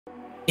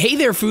Hey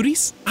there,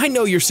 foodies! I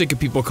know you're sick of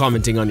people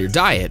commenting on your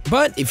diet,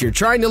 but if you're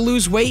trying to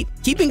lose weight,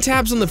 keeping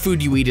tabs on the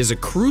food you eat is a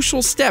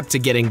crucial step to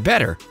getting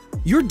better.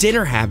 Your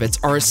dinner habits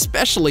are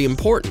especially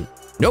important.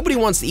 Nobody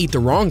wants to eat the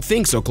wrong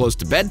thing so close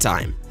to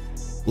bedtime.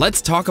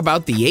 Let's talk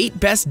about the 8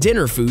 best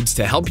dinner foods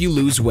to help you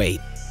lose weight,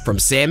 from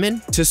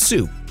salmon to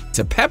soup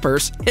to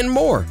peppers and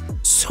more.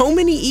 So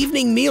many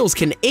evening meals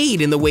can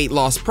aid in the weight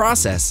loss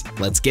process.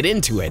 Let's get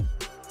into it.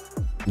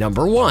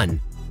 Number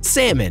 1.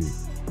 Salmon.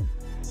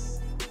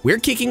 We're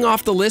kicking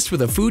off the list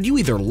with a food you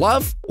either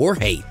love or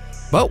hate.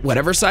 But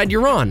whatever side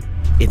you're on,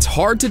 it's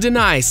hard to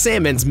deny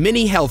salmon's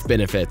many health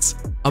benefits.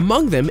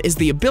 Among them is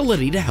the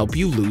ability to help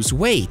you lose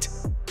weight.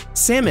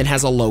 Salmon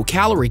has a low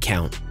calorie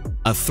count.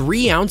 A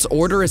 3-ounce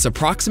order is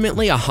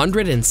approximately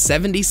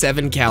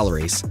 177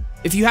 calories.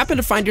 If you happen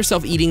to find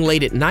yourself eating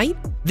late at night,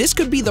 this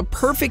could be the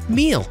perfect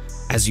meal,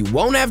 as you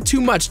won't have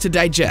too much to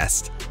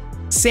digest.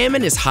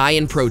 Salmon is high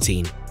in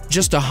protein.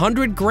 Just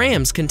 100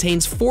 grams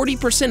contains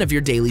 40% of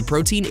your daily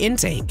protein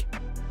intake.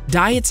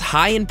 Diets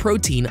high in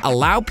protein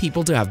allow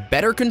people to have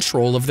better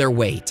control of their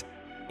weight.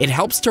 It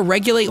helps to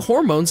regulate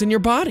hormones in your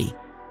body.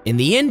 In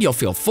the end, you'll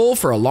feel full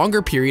for a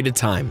longer period of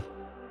time.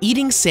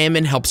 Eating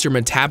salmon helps your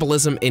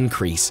metabolism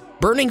increase,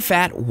 burning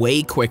fat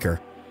way quicker.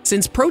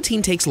 Since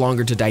protein takes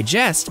longer to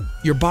digest,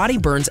 your body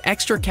burns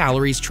extra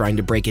calories trying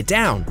to break it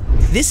down.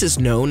 This is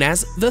known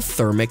as the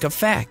thermic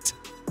effect.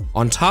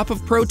 On top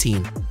of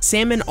protein,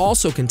 salmon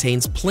also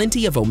contains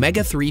plenty of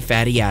omega-3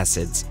 fatty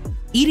acids.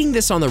 Eating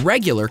this on the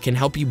regular can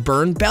help you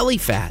burn belly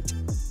fat.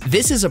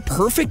 This is a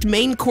perfect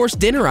main course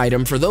dinner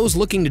item for those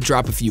looking to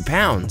drop a few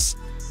pounds.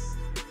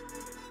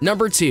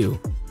 Number 2.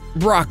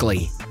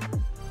 Broccoli.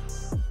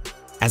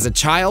 As a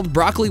child,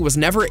 broccoli was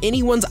never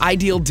anyone's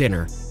ideal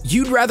dinner.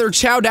 You'd rather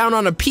chow down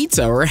on a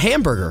pizza or a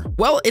hamburger.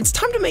 Well, it's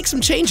time to make some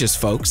changes,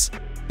 folks.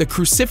 The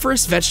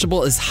cruciferous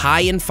vegetable is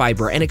high in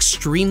fiber and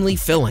extremely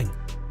filling.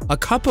 A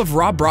cup of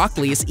raw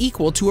broccoli is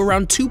equal to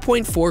around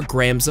 2.4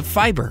 grams of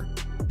fiber.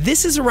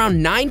 This is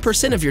around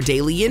 9% of your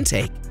daily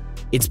intake.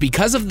 It's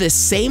because of this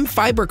same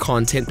fiber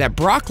content that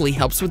broccoli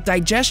helps with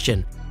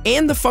digestion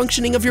and the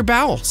functioning of your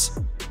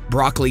bowels.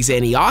 Broccoli's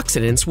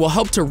antioxidants will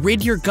help to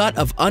rid your gut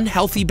of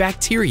unhealthy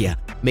bacteria,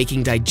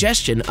 making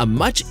digestion a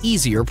much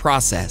easier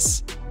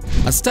process.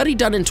 A study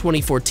done in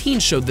 2014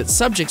 showed that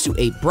subjects who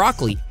ate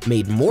broccoli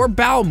made more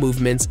bowel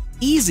movements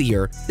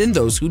easier than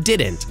those who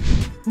didn't.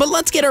 But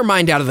let's get our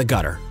mind out of the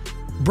gutter.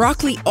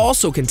 Broccoli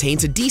also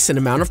contains a decent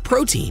amount of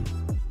protein.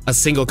 A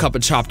single cup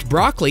of chopped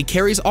broccoli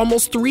carries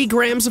almost 3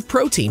 grams of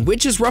protein,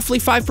 which is roughly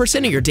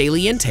 5% of your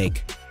daily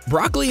intake.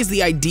 Broccoli is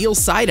the ideal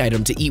side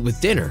item to eat with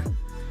dinner.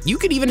 You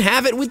could even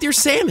have it with your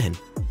salmon.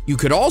 You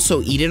could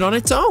also eat it on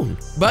its own.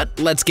 But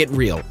let's get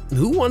real,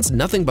 who wants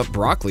nothing but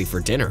broccoli for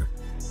dinner?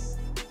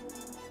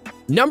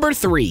 Number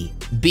 3.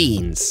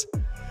 Beans.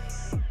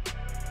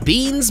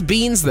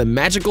 Beans, the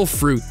magical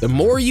fruit. The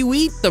more you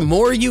eat, the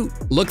more you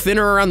look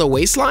thinner around the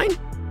waistline?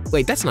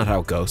 Wait, that's not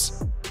how it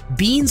goes.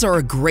 Beans are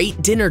a great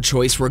dinner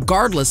choice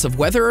regardless of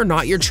whether or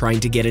not you're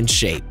trying to get in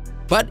shape.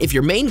 But if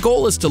your main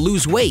goal is to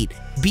lose weight,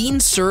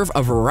 beans serve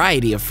a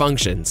variety of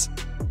functions.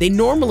 They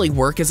normally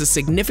work as a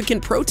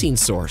significant protein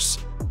source.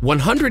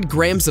 100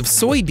 grams of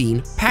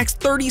soybean packs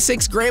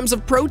 36 grams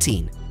of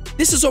protein.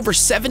 This is over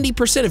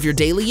 70% of your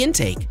daily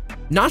intake.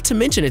 Not to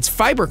mention its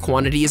fiber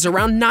quantity is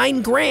around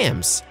 9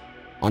 grams.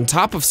 On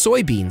top of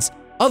soybeans,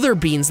 other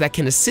beans that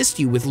can assist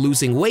you with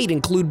losing weight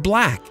include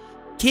black,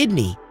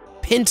 kidney,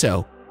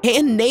 pinto,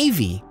 and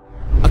navy.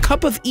 A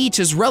cup of each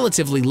is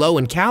relatively low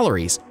in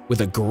calories,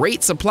 with a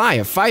great supply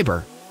of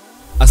fiber.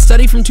 A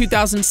study from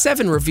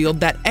 2007 revealed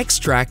that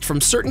extract from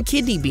certain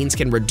kidney beans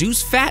can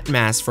reduce fat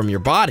mass from your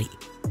body.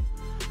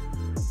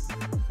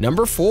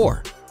 Number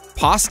 4.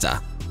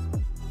 Pasta.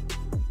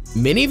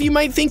 Many of you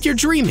might think you're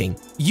dreaming.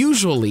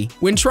 Usually,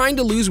 when trying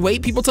to lose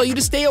weight, people tell you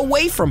to stay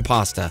away from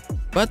pasta.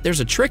 But there's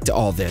a trick to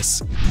all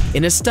this.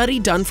 In a study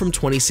done from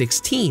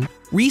 2016,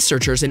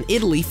 researchers in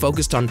Italy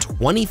focused on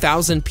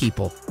 20,000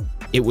 people.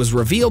 It was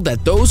revealed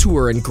that those who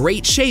were in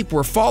great shape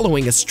were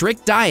following a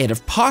strict diet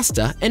of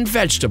pasta and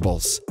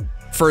vegetables.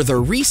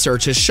 Further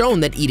research has shown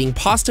that eating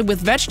pasta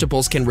with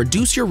vegetables can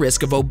reduce your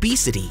risk of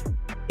obesity.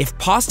 If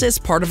pasta is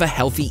part of a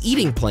healthy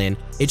eating plan,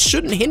 it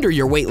shouldn't hinder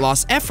your weight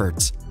loss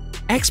efforts.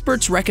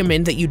 Experts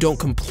recommend that you don't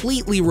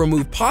completely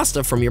remove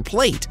pasta from your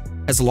plate,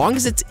 as long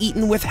as it's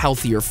eaten with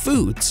healthier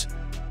foods.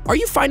 Are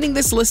you finding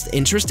this list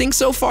interesting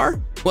so far?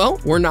 Well,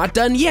 we're not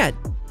done yet.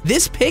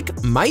 This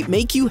pick might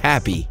make you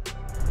happy.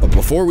 But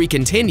before we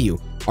continue,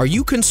 are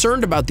you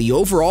concerned about the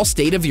overall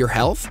state of your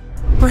health?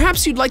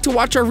 Perhaps you'd like to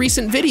watch our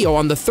recent video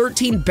on the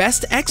 13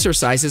 best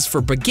exercises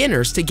for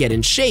beginners to get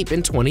in shape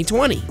in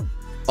 2020.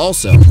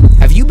 Also,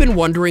 have you been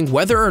wondering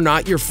whether or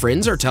not your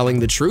friends are telling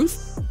the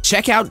truth?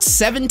 Check out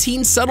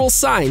 17 subtle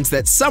signs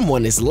that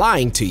someone is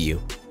lying to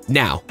you.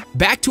 Now,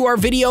 back to our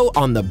video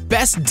on the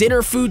best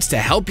dinner foods to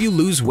help you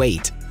lose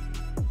weight.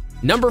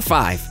 Number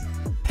 5.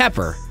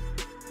 Pepper.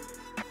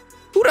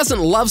 Who doesn't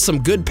love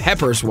some good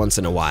peppers once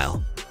in a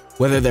while?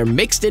 Whether they're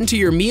mixed into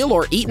your meal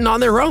or eaten on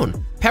their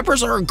own,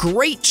 peppers are a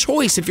great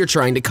choice if you're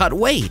trying to cut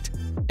weight.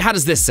 How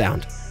does this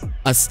sound?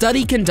 A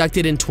study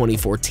conducted in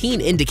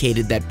 2014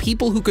 indicated that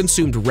people who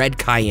consumed red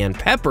cayenne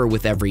pepper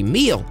with every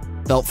meal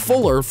felt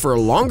fuller for a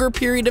longer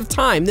period of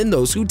time than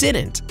those who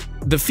didn't.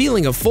 The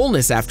feeling of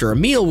fullness after a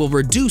meal will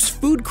reduce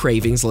food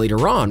cravings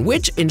later on,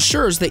 which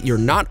ensures that you're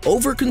not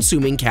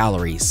over-consuming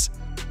calories.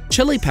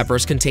 Chili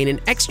peppers contain an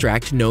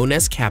extract known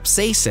as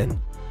capsaicin.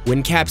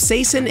 When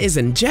capsaicin is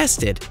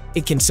ingested,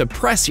 it can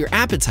suppress your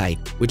appetite,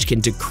 which can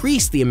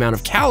decrease the amount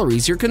of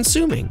calories you're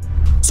consuming.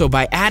 So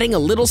by adding a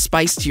little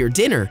spice to your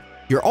dinner,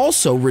 you're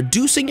also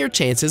reducing your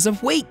chances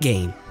of weight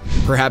gain.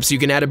 Perhaps you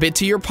can add a bit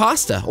to your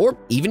pasta or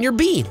even your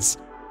beans.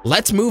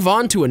 Let's move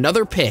on to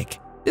another pick.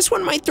 This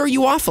one might throw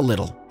you off a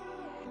little.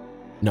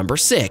 Number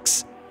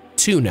 6.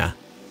 Tuna.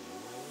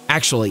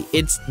 Actually,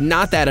 it's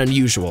not that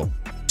unusual.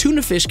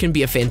 Tuna fish can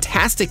be a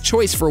fantastic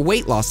choice for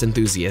weight loss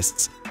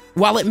enthusiasts.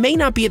 While it may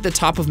not be at the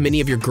top of many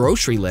of your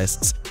grocery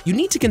lists, you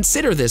need to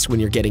consider this when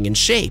you're getting in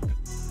shape.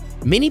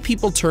 Many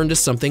people turn to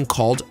something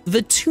called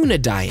the tuna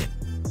diet.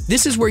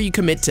 This is where you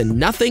commit to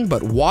nothing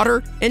but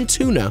water and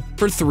tuna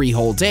for 3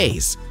 whole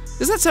days.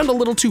 Does that sound a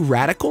little too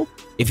radical?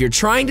 If you're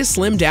trying to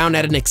slim down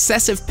at an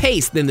excessive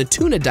pace, then the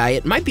tuna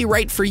diet might be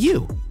right for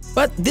you.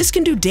 But this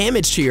can do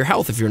damage to your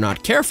health if you're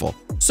not careful,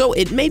 so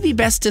it may be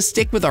best to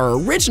stick with our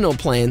original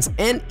plans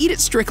and eat it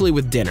strictly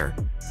with dinner.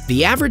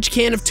 The average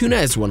can of tuna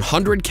is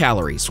 100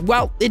 calories.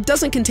 While it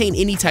doesn't contain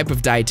any type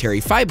of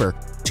dietary fiber,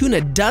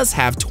 tuna does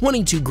have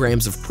 22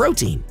 grams of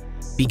protein.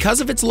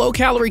 Because of its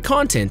low-calorie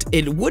content,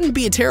 it wouldn't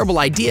be a terrible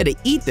idea to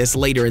eat this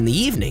later in the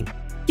evening.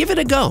 Give it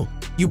a go.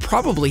 You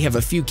probably have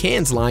a few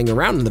cans lying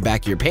around in the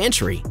back of your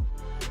pantry.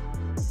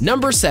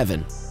 Number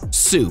 7.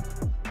 Soup.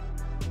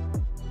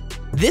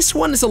 This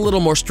one is a little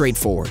more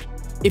straightforward.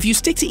 If you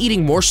stick to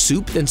eating more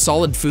soup than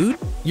solid food,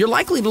 you're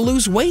likely to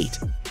lose weight.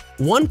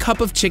 1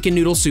 cup of chicken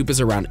noodle soup is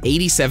around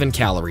 87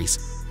 calories.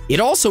 It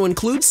also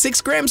includes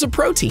 6 grams of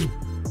protein.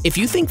 If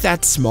you think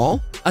that's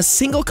small, a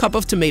single cup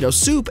of tomato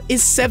soup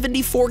is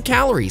 74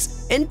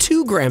 calories and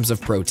 2 grams of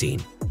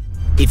protein.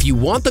 If you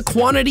want the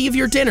quantity of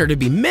your dinner to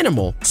be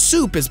minimal,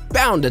 soup is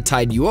bound to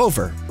tide you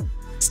over.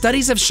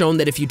 Studies have shown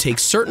that if you take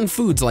certain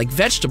foods like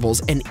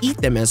vegetables and eat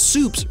them as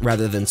soups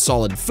rather than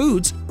solid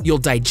foods, you'll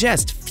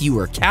digest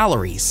fewer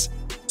calories.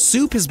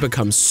 Soup has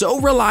become so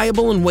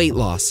reliable in weight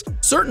loss,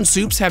 certain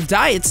soups have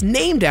diets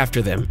named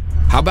after them.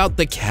 How about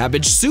the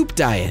cabbage soup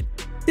diet?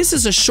 This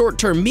is a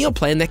short-term meal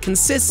plan that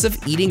consists of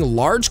eating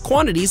large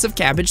quantities of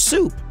cabbage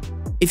soup.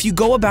 If you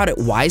go about it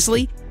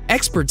wisely,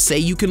 experts say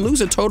you can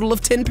lose a total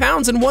of 10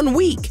 pounds in 1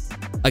 week.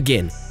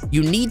 Again,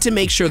 you need to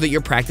make sure that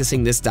you're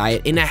practicing this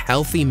diet in a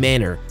healthy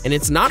manner, and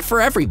it's not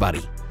for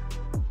everybody.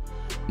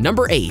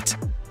 Number 8.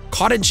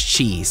 Cottage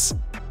cheese.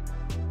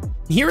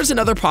 Here is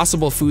another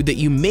possible food that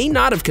you may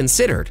not have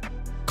considered.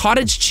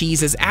 Cottage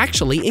cheese is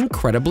actually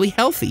incredibly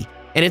healthy,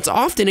 and it's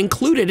often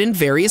included in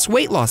various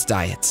weight loss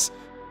diets.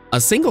 A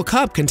single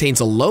cup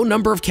contains a low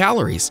number of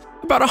calories,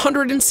 about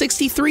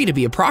 163 to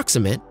be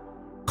approximate.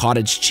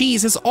 Cottage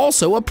cheese is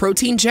also a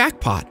protein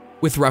jackpot,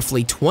 with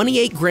roughly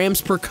 28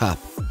 grams per cup.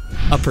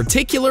 A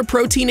particular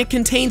protein it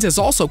contains is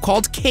also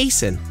called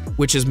casein,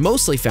 which is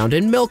mostly found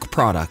in milk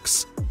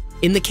products.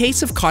 In the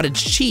case of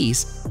cottage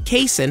cheese,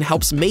 casein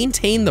helps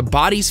maintain the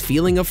body's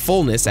feeling of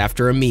fullness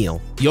after a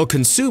meal. You'll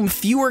consume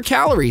fewer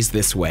calories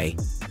this way.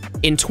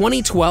 In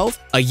 2012,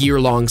 a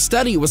year-long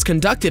study was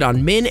conducted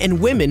on men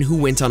and women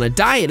who went on a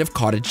diet of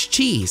cottage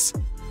cheese.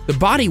 The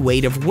body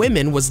weight of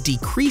women was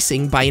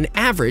decreasing by an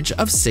average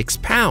of 6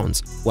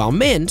 pounds, while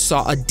men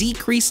saw a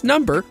decreased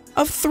number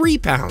of 3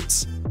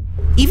 pounds.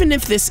 Even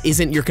if this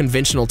isn't your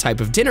conventional type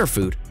of dinner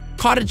food,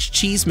 cottage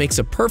cheese makes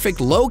a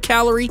perfect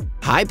low-calorie,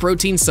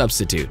 high-protein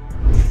substitute.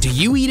 Do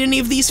you eat any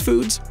of these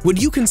foods?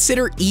 Would you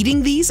consider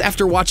eating these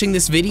after watching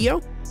this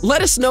video?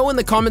 Let us know in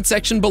the comment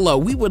section below.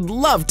 We would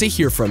love to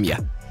hear from you.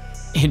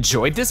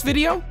 Enjoyed this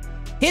video?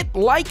 Hit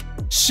like,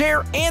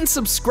 share, and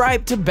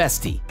subscribe to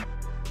Bestie.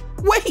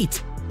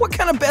 Wait, what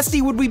kind of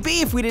Bestie would we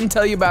be if we didn't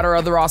tell you about our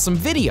other awesome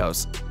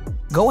videos?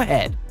 Go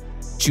ahead,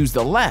 choose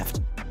the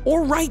left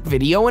or right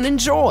video and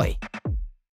enjoy.